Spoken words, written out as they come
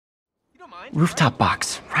Rooftop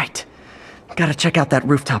box, right. Gotta check out that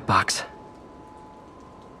rooftop box.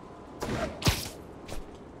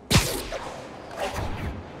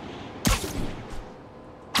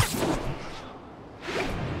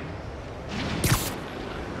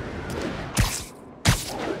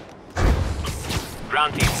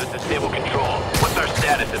 Ground team, this is Stable Control. What's our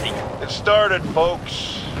status of the... It started,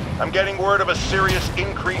 folks. I'm getting word of a serious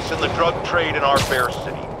increase in the drug trade in our fair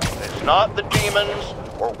city. It's not the demons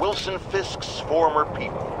or Wilson Fisk's former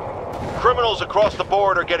people. Criminals across the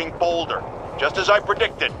board are getting bolder, just as I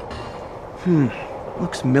predicted.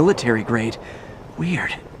 Looks military grade.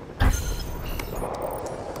 Weird.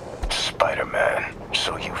 Spider-Man,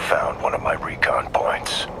 so you found one of my recon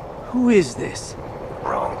points. Who is this?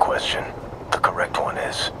 Wrong question. The correct one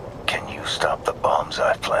is, can you stop the bombs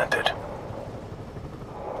I've planted?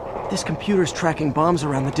 This computer's tracking bombs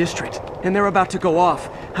around the district, and they're about to go off.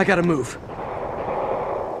 I gotta move.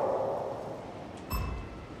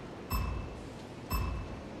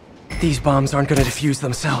 These bombs aren't gonna defuse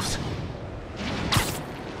themselves.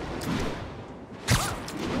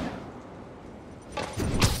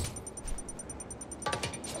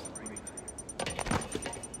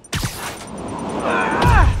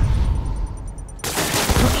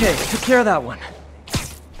 Okay, took care of that one.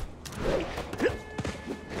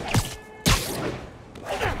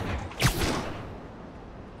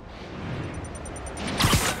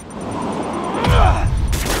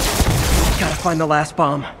 Gotta find the last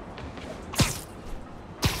bomb.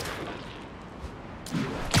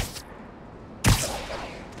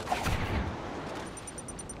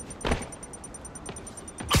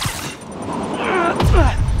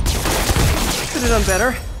 Could have done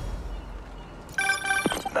better.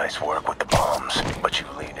 Nice work with the bombs, but you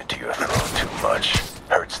lean into your throw too much.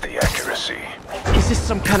 Hurts the accuracy. Is this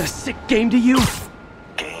some kind of sick game to you?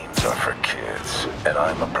 Games are for kids, and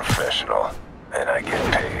I'm a professional, and I get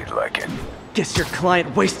paid like it. Guess your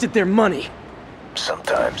client wasted their money.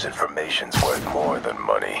 Sometimes information's worth more than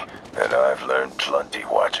money, and I've learned plenty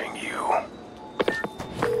watching you.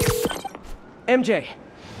 MJ,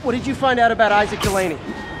 what did you find out about Isaac Delaney?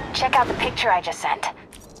 Check out the picture I just sent.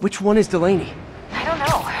 Which one is Delaney? I don't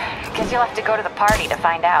know. Guess you'll have to go to the party to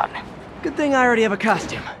find out. Good thing I already have a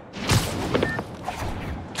costume.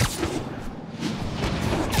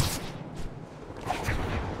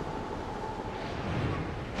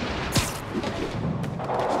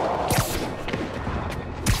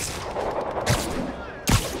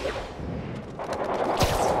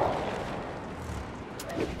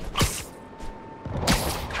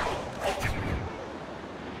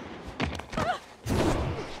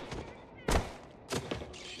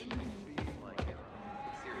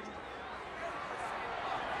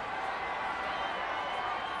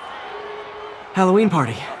 Halloween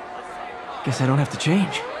party. Guess I don't have to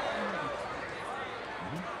change.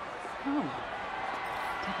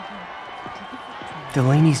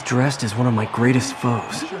 Delaney's dressed as one of my greatest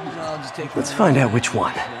foes. Let's find out which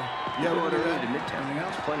one. I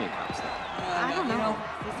don't know.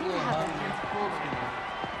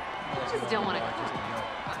 I just don't want to.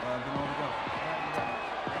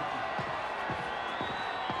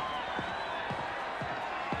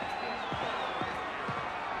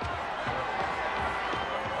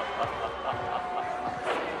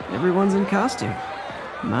 Everyone's in costume.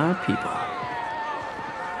 My people.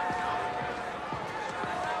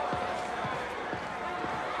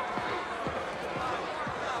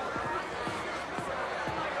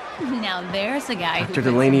 Now there's a guy Dr.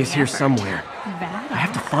 Delaney is here somewhere. I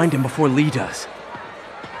have to find him before Lee does.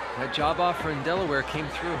 That job offer in Delaware came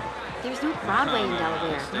through. There's no Broadway in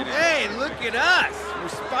Delaware. Hey, look at us! We're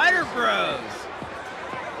Spider Bros!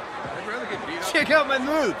 I'd rather get beat up. Check out my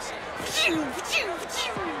moves!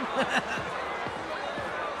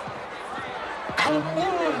 Come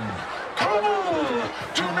on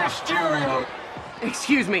to Mysterio.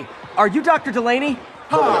 Excuse me, are you Dr. Delaney?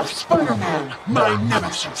 Ah, Spider-Man, my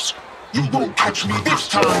nemesis. You won't catch me this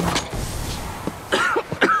time.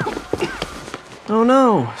 Oh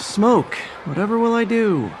no, smoke. Whatever will I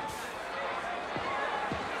do?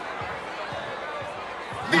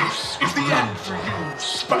 This is the end for you,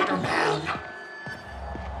 Spider-Man.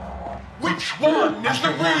 Which one is the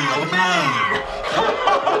real me?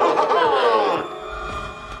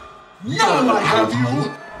 Now I have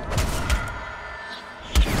you.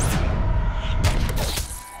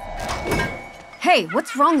 Hey,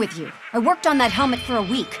 what's wrong with you? I worked on that helmet for a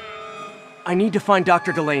week. I need to find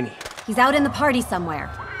Dr. Delaney. He's out in the party somewhere.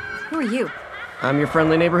 Who are you? I'm your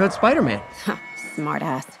friendly neighborhood Spider-Man. Smart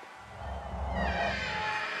ass.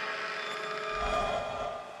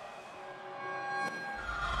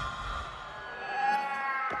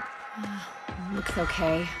 Looks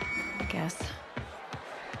okay, I guess.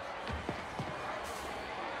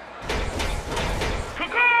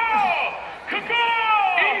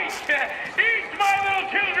 Eat, my little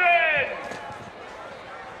children!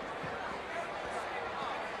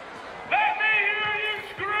 Let me hear you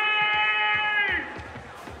scream!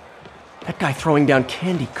 That guy throwing down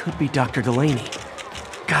candy could be Dr. Delaney.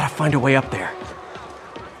 Gotta find a way up there.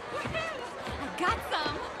 I got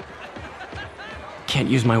some! Can't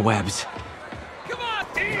use my webs. Come on!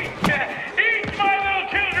 Eat, my little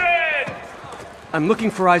children! I'm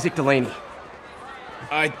looking for Isaac Delaney.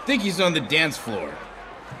 I think he's on the dance floor.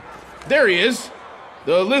 There he is!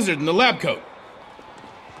 The lizard in the lab coat.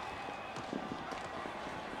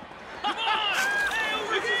 Come on! Hey,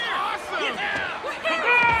 over here! Awesome!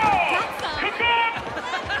 Got some! Come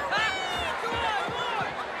on! Come on!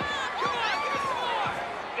 Come on, give us some more!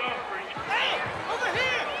 Don't freak. Hey! Over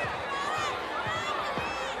here!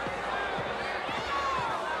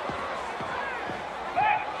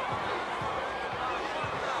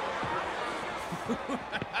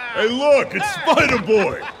 Hey, look, it's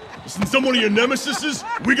Spider-Boy! Isn't some one of your nemesises?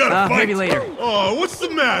 We gotta fight! Maybe later. Oh, what's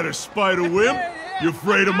the matter, Spider-Wimp? You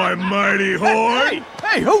afraid of my mighty horn?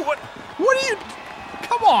 Hey, who? What are you?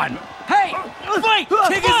 Come on! Hey! Fight!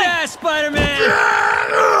 Kick his ass, Spider-Man!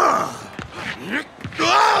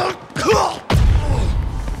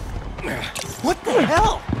 What the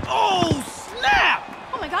hell? Oh, snap!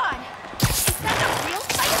 Oh my god! Is that the real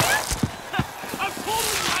Spider-Man? I'm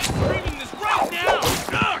totally not screaming this right now!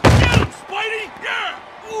 Get him, Spidey!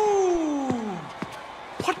 Yeah! Ooh!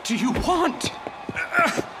 What do you want?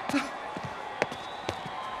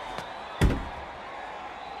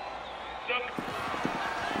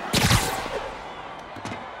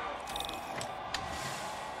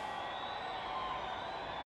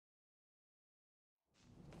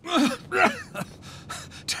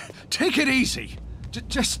 Take it easy.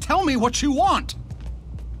 Just tell me what you want.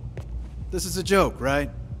 This is a joke, right?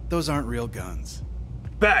 Those aren't real guns.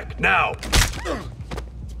 Back, now!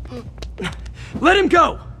 Let him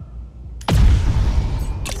go!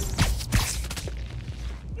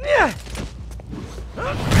 Yeah!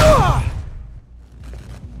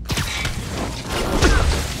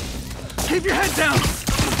 Keep your head down!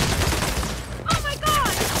 Oh my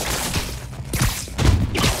god!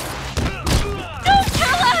 Don't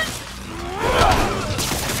kill us!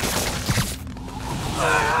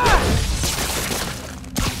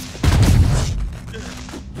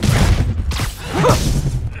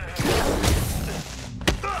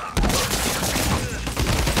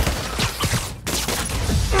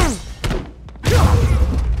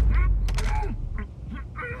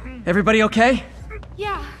 Everybody okay?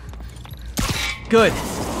 Yeah. Good.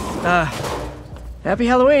 Happy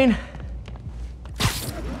Halloween.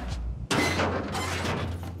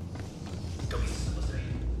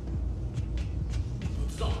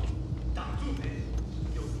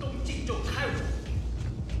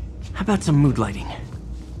 How about some mood lighting?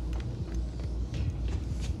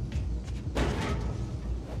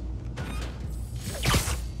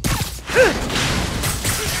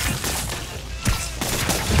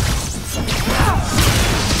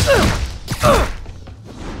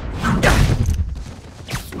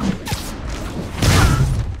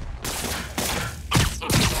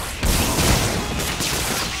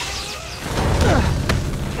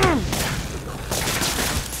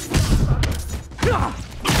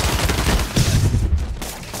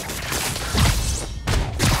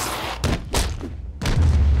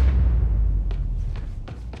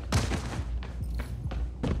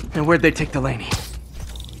 And where'd they take Delaney?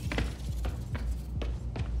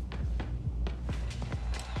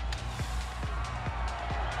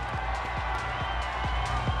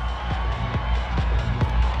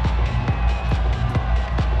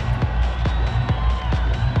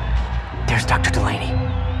 There's Dr. Delaney.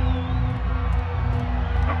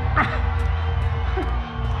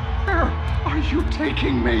 Where are you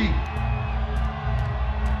taking me?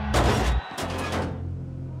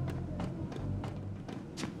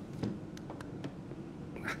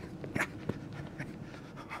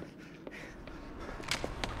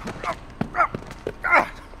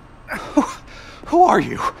 Who are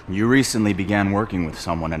you? You recently began working with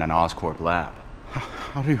someone in an Oscorp lab.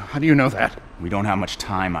 How do you know that? We don't have much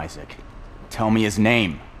time, Isaac. Tell me his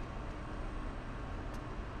name.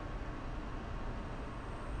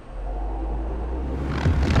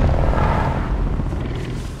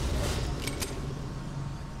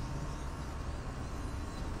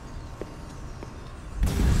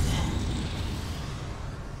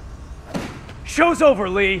 Show's over,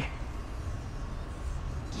 Lee.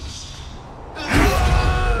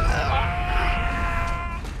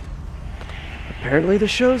 Apparently the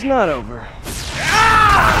show's not over.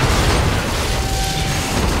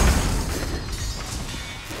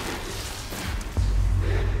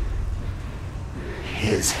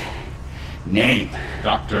 His name,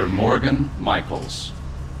 Dr. Morgan Michaels.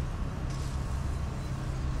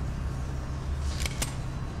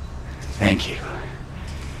 Thank you.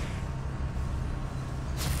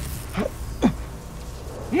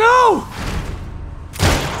 No!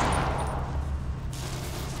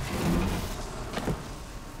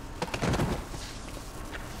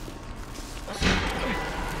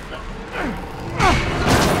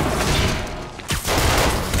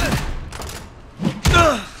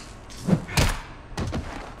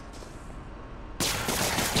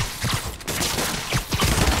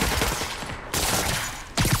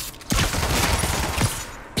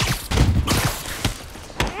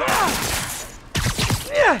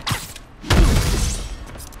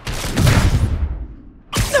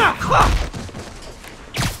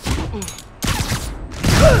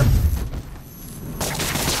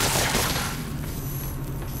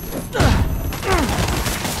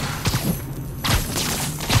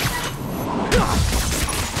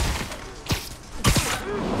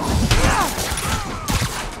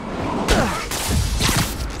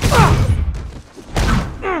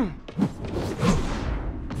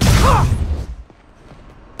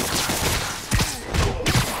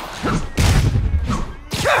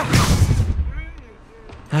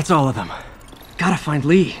 That's all of them. Gotta find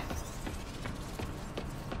Lee.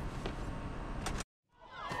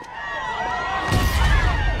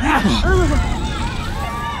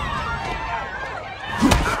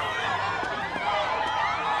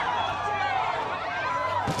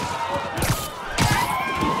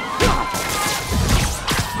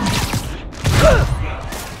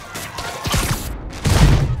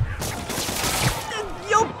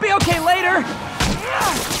 You'll be okay later!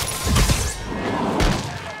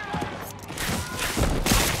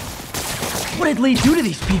 What did Lee do to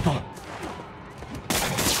these people?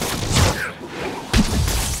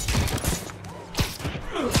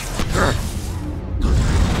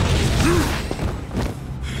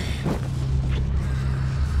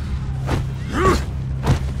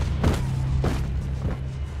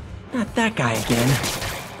 Not that guy again.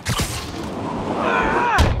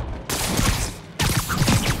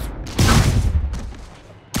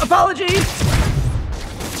 Apologies!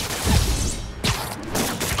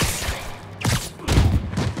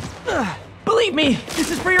 Believe me,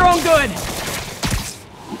 this is for your own good!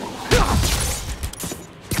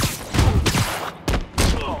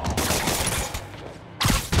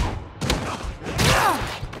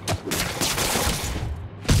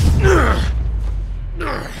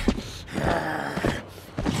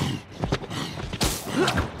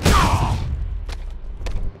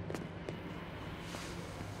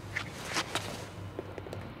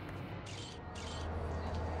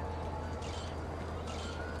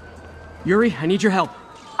 Yuri, I need your help.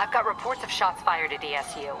 I've got reports of shots fired at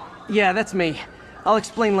ESU. Yeah, that's me. I'll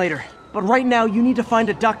explain later. But right now, you need to find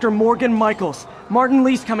a Dr. Morgan Michaels. Martin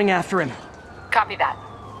Lee's coming after him. Copy that.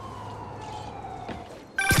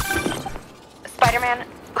 Spider-Man,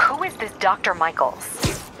 who is this Dr. Michaels?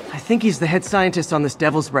 I think he's the head scientist on this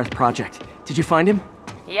Devil's Breath project. Did you find him?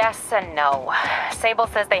 Yes and no. Sable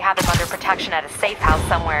says they have him under protection at a safe house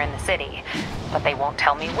somewhere in the city. But they won't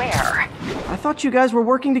tell me where. I thought you guys were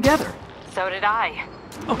working together. So did I.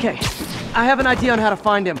 Okay, I have an idea on how to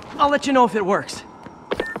find him. I'll let you know if it works.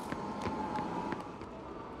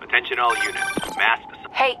 Attention all units. Mass.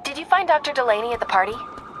 Hey, did you find Dr. Delaney at the party?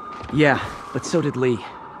 Yeah, but so did Lee.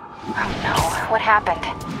 Oh no, what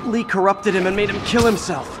happened? Lee corrupted him and made him kill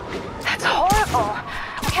himself. That's horrible.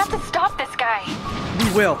 We have to stop this guy.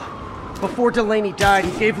 We will. Before Delaney died,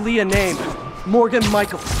 he gave Lee a name. Morgan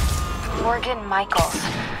Michaels. Morgan Michaels.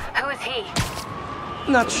 Who is he?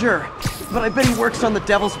 Not sure, but I bet he works on the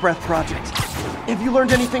Devil's Breath project. Have you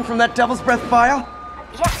learned anything from that Devil's Breath file?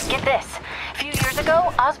 Yes, get this. A few years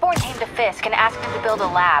ago, Osborn came to Fisk and asked him to build a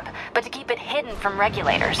lab, but to keep it hidden from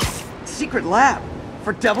regulators. Secret lab?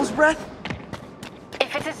 For Devil's Breath?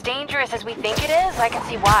 If it's as dangerous as we think it is, I can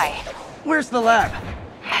see why. Where's the lab?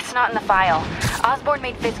 It's not in the file. Osborn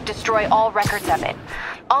made Fisk destroy all records of it.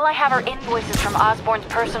 All I have are invoices from Osborn's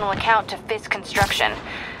personal account to Fisk Construction.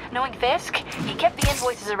 Knowing Fisk, he kept the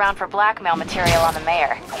invoices around for blackmail material on the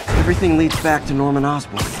mayor. Everything leads back to Norman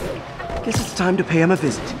Osborn. Guess it's time to pay him a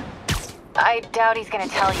visit. I doubt he's gonna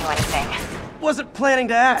tell you anything. Wasn't planning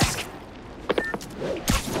to ask.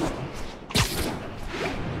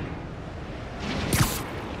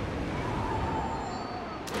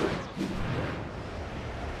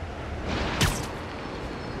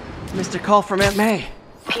 Missed a call from Aunt May.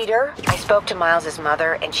 Peter, I spoke to Miles's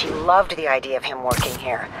mother, and she loved the idea of him working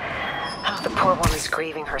here. Oh, the poor woman's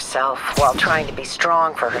grieving herself while trying to be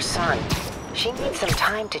strong for her son. She needs some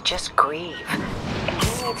time to just grieve, and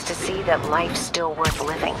he needs to see that life's still worth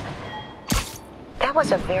living. That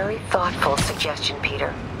was a very thoughtful suggestion,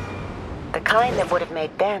 Peter. The kind that would have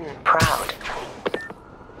made Ben proud.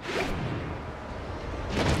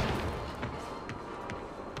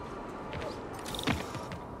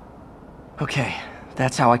 Okay,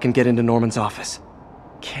 that's how I can get into Norman's office.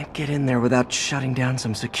 Can't get in there without shutting down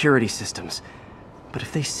some security systems. But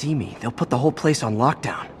if they see me, they'll put the whole place on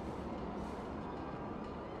lockdown.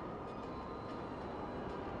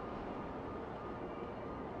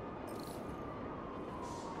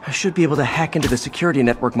 I should be able to hack into the security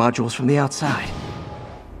network modules from the outside.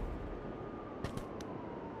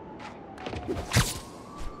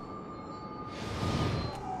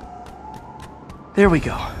 There we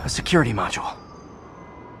go, a security module.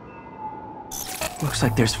 Looks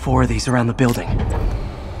like there's 4 of these around the building.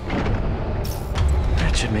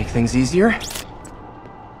 That should make things easier.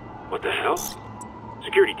 What the hell?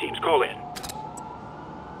 Security teams, call in.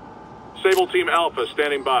 Sable Team Alpha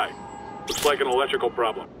standing by. Looks like an electrical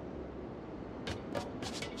problem.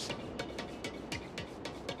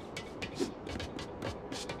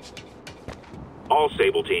 All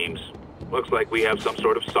Sable teams. Looks like we have some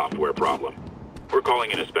sort of software problem. We're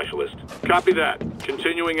calling in a specialist. Copy that.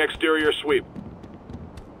 Continuing exterior sweep.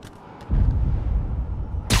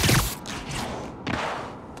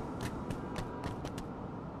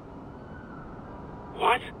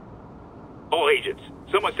 What? All agents,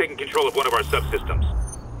 someone's taking control of one of our subsystems.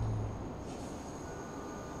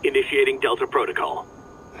 Initiating Delta Protocol.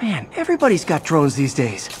 Man, everybody's got drones these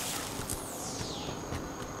days.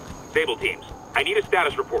 Sable teams, I need a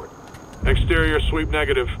status report. Exterior sweep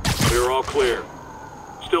negative. We are all clear.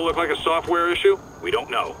 Still look like a software issue? We don't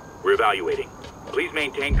know. We're evaluating. Please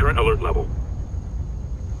maintain current alert level.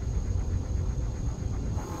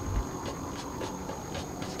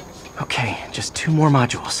 Okay, just 2 more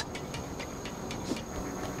modules.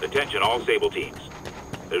 Attention all Sable teams.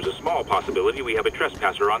 There's a small possibility we have a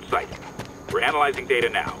trespasser on site. We're analyzing data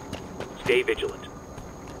now. Stay vigilant.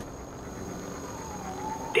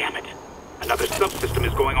 Damn it. Another subsystem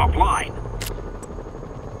is going offline.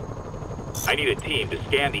 I need a team to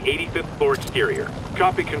scan the 85th floor exterior.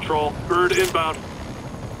 Copy, Control. Bird inbound.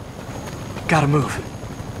 Gotta move.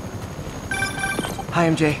 Hi,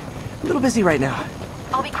 MJ. A little busy right now.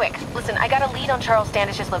 I'll be quick. Listen, I got a lead on Charles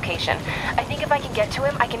Standish's location. I think if I can get to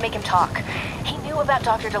him, I can make him talk. He knew about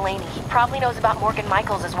Dr. Delaney. He probably knows about Morgan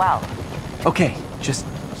Michaels as well. Okay, just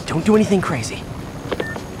don't do anything crazy.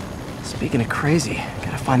 Speaking of crazy,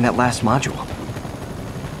 gotta find that last module.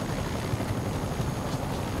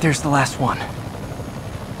 There's the last one.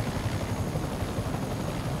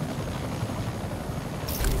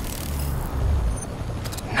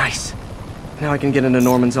 Nice. Now I can get into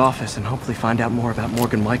Norman's office and hopefully find out more about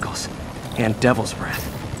Morgan Michaels and Devil's Breath.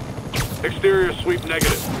 Exterior sweep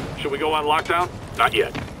negative. Should we go on lockdown? Not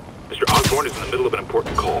yet. Mr. Osborn is in the middle of an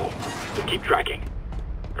important call. So keep tracking.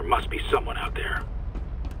 There must be someone out there.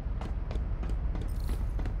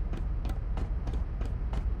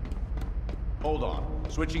 Hold on.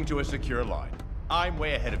 Switching to a secure line. I'm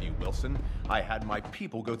way ahead of you, Wilson. I had my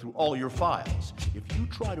people go through all your files. If you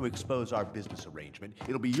try to expose our business arrangement,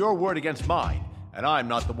 it'll be your word against mine, and I'm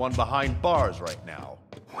not the one behind bars right now.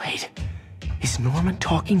 Wait, is Norman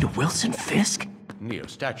talking to Wilson Fisk? Neo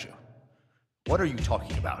statue. What are you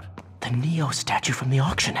talking about? The Neo statue from the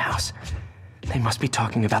auction house. They must be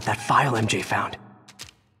talking about that file MJ found.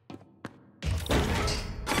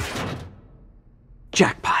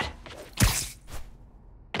 Jackpot.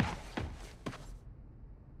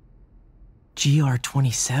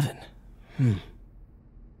 GR27.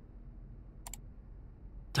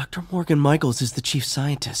 Dr. Morgan Michaels is the chief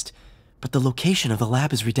scientist, but the location of the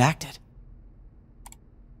lab is redacted.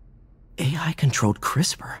 AI-controlled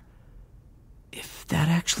CRISPR. If that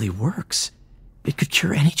actually works, it could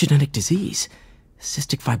cure any genetic disease.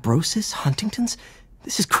 Cystic fibrosis, Huntington's.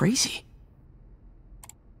 This is crazy.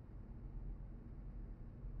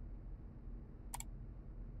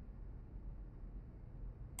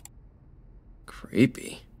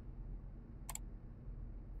 Creepy.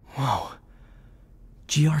 Whoa.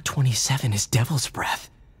 GR27 is Devil's Breath.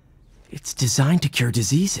 It's designed to cure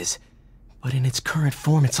diseases, but in its current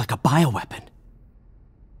form, it's like a bioweapon.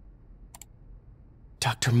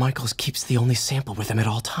 Dr. Michaels keeps the only sample with him at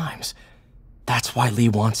all times. That's why Lee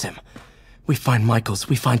wants him. We find Michaels,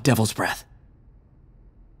 we find Devil's Breath.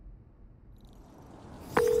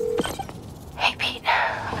 Hey, Pete.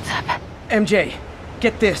 What's up? MJ,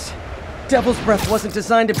 get this. Devil's Breath wasn't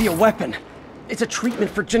designed to be a weapon. It's a treatment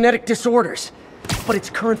for genetic disorders. But its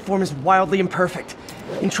current form is wildly imperfect.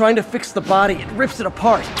 In trying to fix the body, it rips it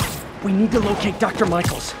apart. We need to locate Dr.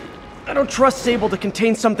 Michaels. I don't trust Sable to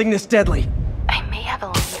contain something this deadly. I may have a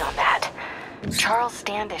lead on that. Charles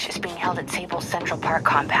Standish is being held at Sable's Central Park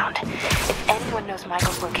compound. If anyone knows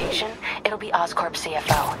Michael's location, it'll be Oscorp's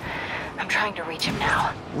CFO. I'm trying to reach him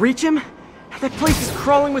now. Reach him? That place is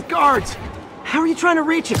crawling with guards. How are you trying to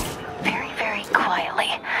reach him? Very, very quietly.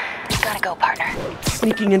 Gotta go, partner.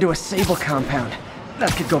 Sneaking into a Sable compound.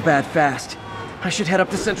 That could go bad fast. I should head up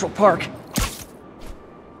to Central Park.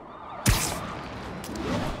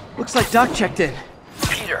 Looks like Doc checked in.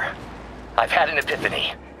 Peter, I've had an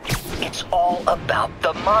epiphany. It's all about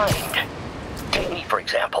the mind. Take me, for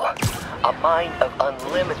example. A mind of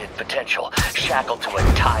unlimited potential, shackled to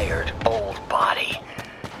a tired, old body.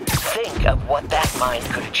 Think of what that mind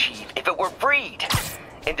could achieve if it were freed.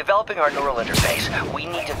 In developing our neural interface, we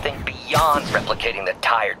need to think beyond replicating the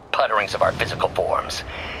tired putterings of our physical forms.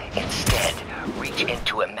 Instead, reach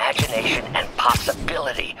into imagination and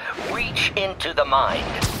possibility. Reach into the mind.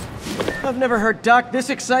 I've never heard Doc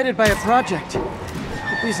this excited by a project.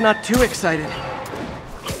 Hope he's not too excited.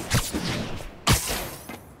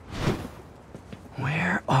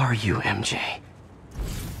 Where are you, MJ?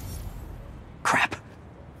 Crap.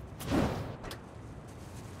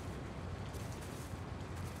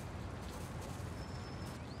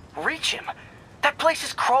 Reach him? That place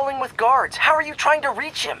is crawling with guards. How are you trying to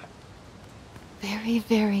reach him? Very,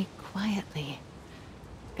 very quietly.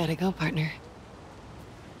 Gotta go, partner.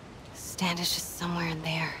 Standish is somewhere in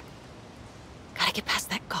there. Gotta get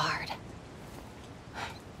past that guard.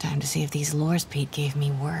 Time to see if these lures Pete gave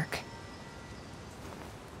me work.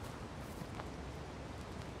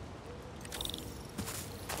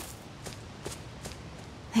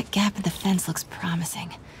 That gap in the fence looks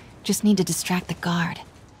promising. Just need to distract the guard.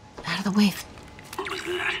 Out of the way. What was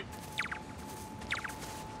that?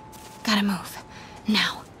 Gotta move.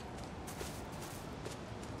 Now.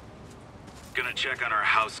 Gonna check on our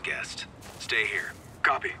house guest. Stay here.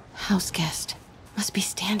 Copy. House guest. Must be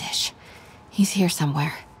Standish. He's here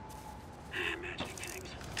somewhere. Imagining things.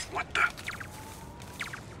 What the?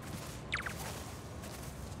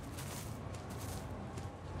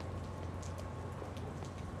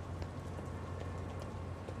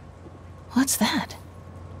 What's that?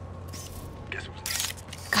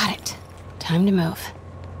 Got it. Time to move.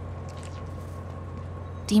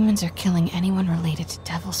 Demons are killing anyone related to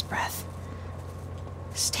Devil's Breath.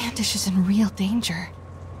 Standish is in real danger.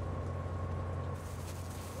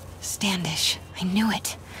 Standish. I knew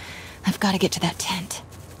it. I've got to get to that tent.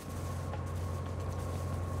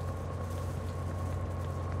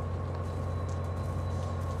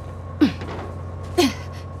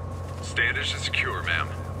 Standish is secure, ma'am.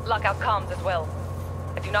 Lockout comms as well.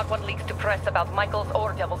 I do not want leaks to press about Michaels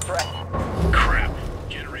or Devil's Breath. Crap.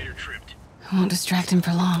 Generator tripped. I won't distract him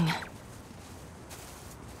for long.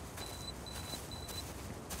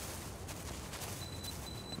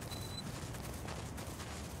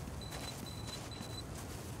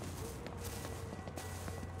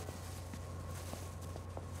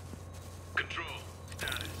 Control.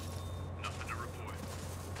 Status. Nothing to report.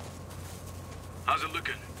 How's it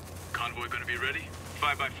looking? Convoy gonna be ready?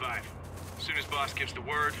 5 by 5. As soon as boss gives the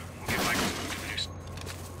word, we'll get Michaels moved to the new...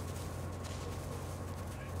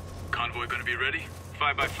 Convoy gonna be ready?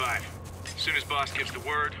 5 by 5. As soon as boss gives the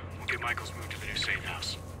word, we'll get Michaels moved to the new safe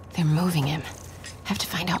house. They're moving him. Have to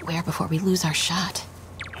find out where before we lose our shot.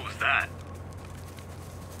 What was that?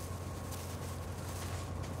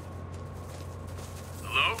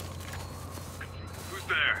 Hello? Who's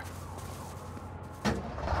there?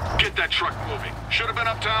 Get that truck moving. Should have been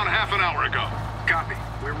uptown half an hour ago. Copy.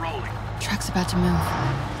 We're rolling. Truck's about to move.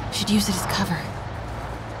 Should use it as cover.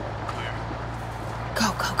 Clear.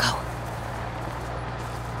 Go, go, go.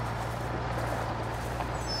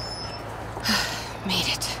 Made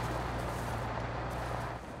it.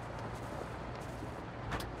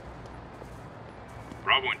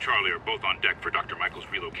 Bravo and Charlie are both on deck for Dr. Michaels'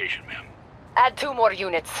 relocation, ma'am. Add 2 more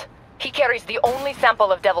units. He carries the only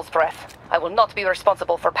sample of Devil's Breath. I will not be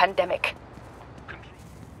responsible for pandemic.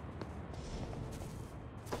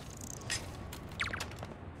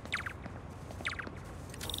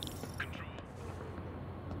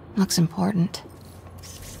 Looks important.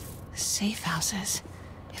 Safe houses.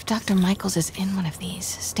 If Dr. Michaels is in one of these,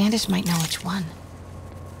 Standish might know which one.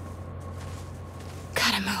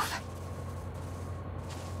 Gotta move.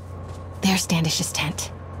 There's Standish's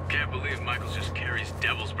tent. Can't believe Michaels just carries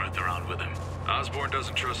Devil's Breath around with him. Osborn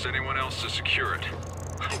doesn't trust anyone else to secure it.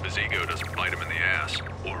 Hope his ego doesn't bite him in the ass.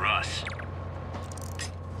 Or us.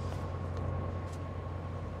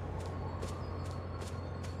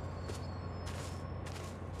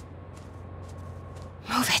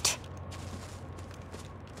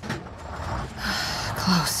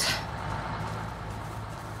 close.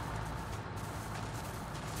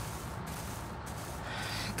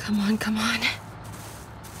 Come on, come on.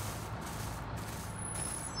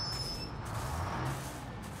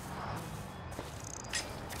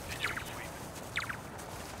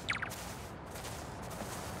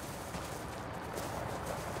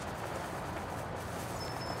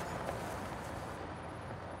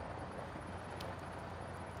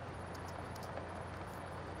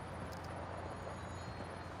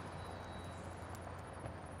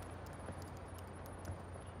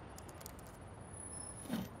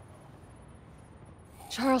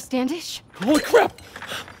 Charles Standish? Holy crap!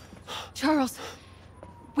 Charles,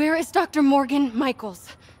 where is Dr. Morgan Michaels?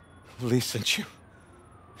 Lee sent you.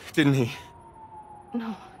 Didn't he?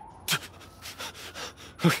 No.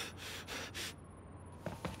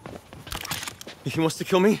 He wants to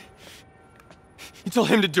kill me? You tell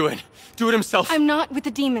him to do it. Do it himself. I'm not with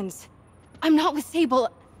the demons. I'm not with Sable.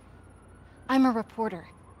 I'm a reporter.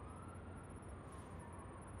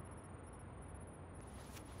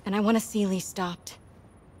 And I want to see Lee stopped.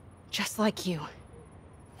 Just like you.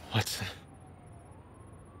 What?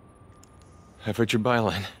 I've heard your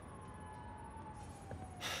byline.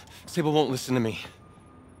 Sable won't listen to me.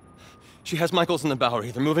 She has Michaels in the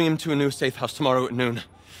Bowery. They're moving him to a new safe house tomorrow at noon.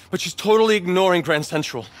 But she's totally ignoring Grand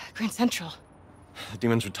Central. Grand Central? The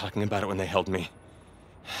demons were talking about it when they held me.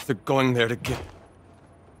 They're going there to get...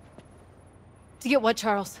 To get what,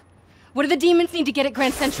 Charles? What do the demons need to get at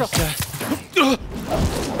Grand Central?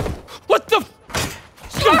 What the...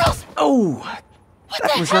 Charles! Oh!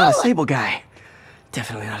 That was not a Sable guy.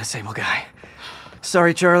 Definitely not a Sable guy.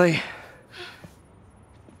 Sorry, Charlie.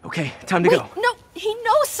 Okay, time to go. No, he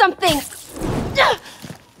knows something!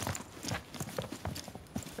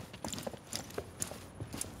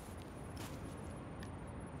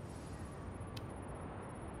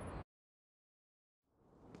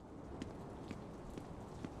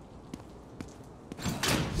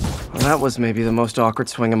 Well, that was maybe the most awkward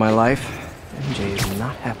swing of my life. MJ is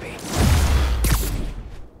not happy.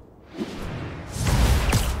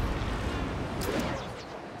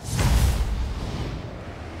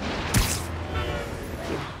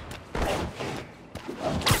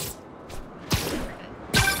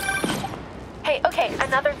 Hey, okay,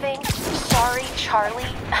 another thing. Sorry, Charlie.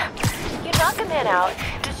 You knock a man out,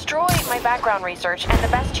 destroy my background research, and the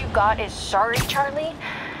best you got is sorry, Charlie?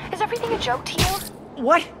 Is everything a joke to you?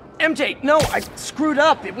 What? MJ, no, I screwed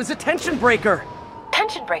up. It was a tension breaker.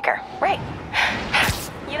 Tension breaker, right.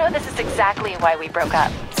 You know, this is exactly why we broke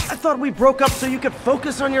up. I thought we broke up so you could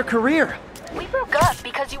focus on your career. We broke up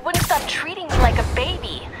because you wouldn't stop treating me like a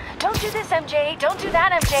baby. Don't do this, MJ. Don't do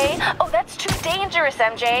that, MJ. Oh, that's too dangerous,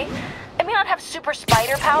 MJ. I may not have super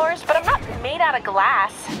spider powers, but I'm not made out of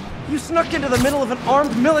glass. You snuck into the middle of an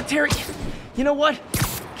armed military... You know what?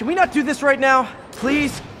 Can we not do this right now?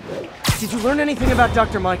 Please? Did you learn anything about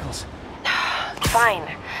Dr. Michaels? Fine.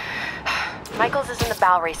 Michaels is in the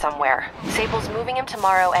Bowery somewhere. Sable's moving him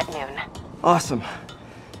tomorrow at noon. Awesome.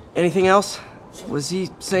 Anything else? Was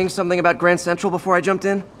he saying something about Grand Central before I jumped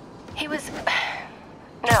in? He was...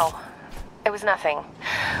 No. It was nothing.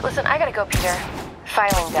 Listen, I gotta go, Peter.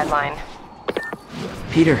 Filing deadline.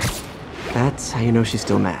 Peter. That's how you know she's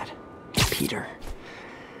still mad. Peter.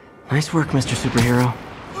 Nice work, Mr. Superhero.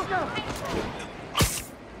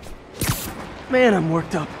 Man, I'm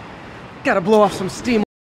worked up. Gotta blow off some steam.